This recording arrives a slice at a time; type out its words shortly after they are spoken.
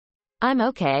I'm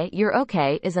Okay, You're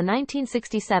Okay is a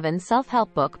 1967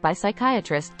 self-help book by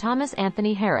psychiatrist Thomas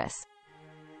Anthony Harris.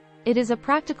 It is a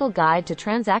practical guide to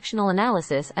transactional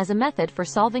analysis as a method for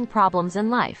solving problems in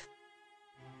life.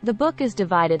 The book is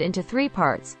divided into 3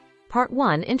 parts. Part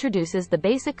 1 introduces the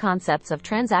basic concepts of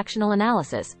transactional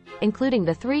analysis, including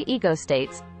the 3 ego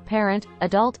states: parent,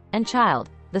 adult, and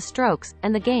child, the strokes,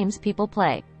 and the games people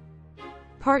play.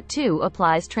 Part 2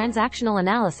 applies transactional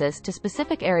analysis to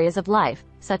specific areas of life,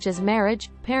 such as marriage,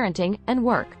 parenting, and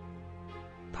work.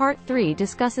 Part 3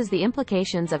 discusses the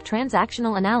implications of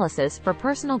transactional analysis for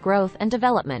personal growth and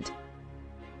development.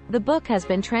 The book has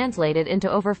been translated into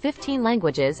over 15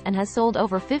 languages and has sold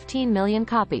over 15 million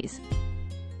copies.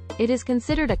 It is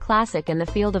considered a classic in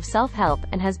the field of self-help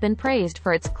and has been praised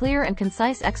for its clear and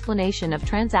concise explanation of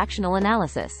transactional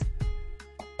analysis.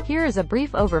 Here is a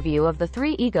brief overview of the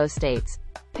 3 ego states.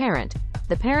 Parent.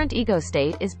 The parent ego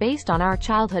state is based on our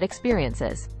childhood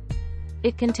experiences.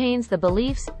 It contains the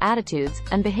beliefs, attitudes,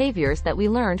 and behaviors that we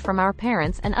learned from our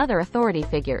parents and other authority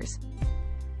figures.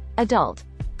 Adult.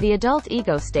 The adult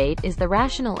ego state is the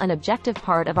rational and objective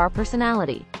part of our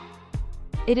personality.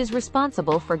 It is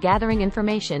responsible for gathering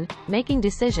information, making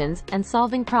decisions, and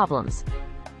solving problems.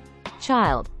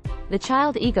 Child. The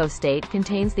child ego state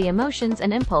contains the emotions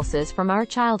and impulses from our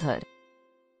childhood.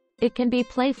 It can be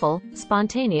playful,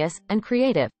 spontaneous, and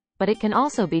creative, but it can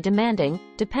also be demanding,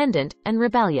 dependent, and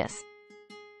rebellious.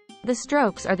 The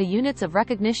strokes are the units of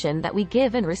recognition that we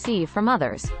give and receive from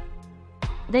others.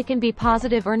 They can be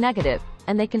positive or negative,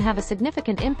 and they can have a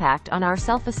significant impact on our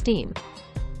self-esteem.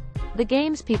 The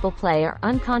games people play are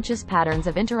unconscious patterns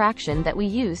of interaction that we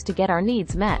use to get our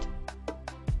needs met.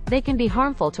 They can be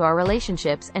harmful to our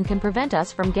relationships and can prevent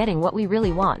us from getting what we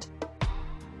really want.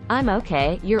 I'm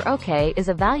Okay, You're Okay is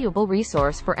a valuable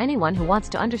resource for anyone who wants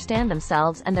to understand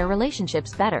themselves and their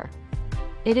relationships better.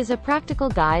 It is a practical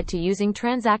guide to using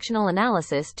transactional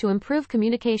analysis to improve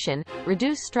communication,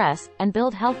 reduce stress, and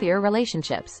build healthier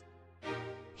relationships.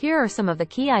 Here are some of the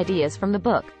key ideas from the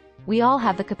book. We all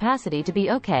have the capacity to be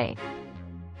okay.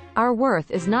 Our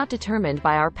worth is not determined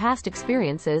by our past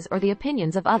experiences or the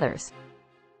opinions of others.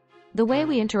 The way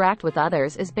we interact with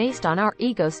others is based on our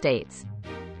ego states.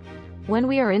 When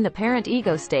we are in the parent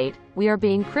ego state, we are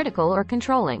being critical or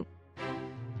controlling.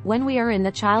 When we are in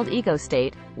the child ego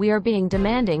state, we are being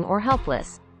demanding or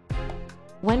helpless.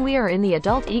 When we are in the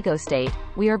adult ego state,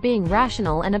 we are being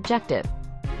rational and objective.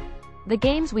 The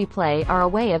games we play are a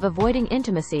way of avoiding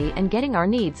intimacy and getting our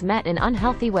needs met in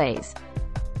unhealthy ways.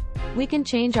 We can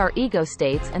change our ego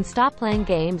states and stop playing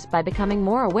games by becoming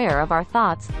more aware of our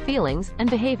thoughts, feelings, and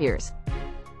behaviors.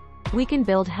 We can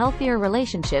build healthier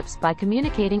relationships by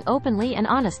communicating openly and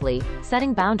honestly,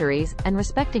 setting boundaries, and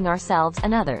respecting ourselves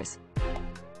and others.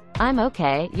 I'm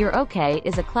Okay, You're Okay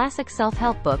is a classic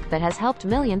self-help book that has helped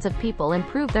millions of people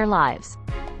improve their lives.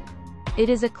 It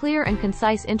is a clear and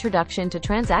concise introduction to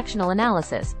transactional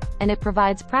analysis, and it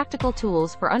provides practical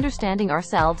tools for understanding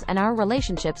ourselves and our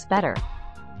relationships better.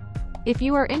 If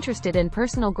you are interested in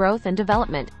personal growth and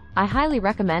development, I highly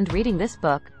recommend reading this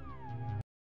book.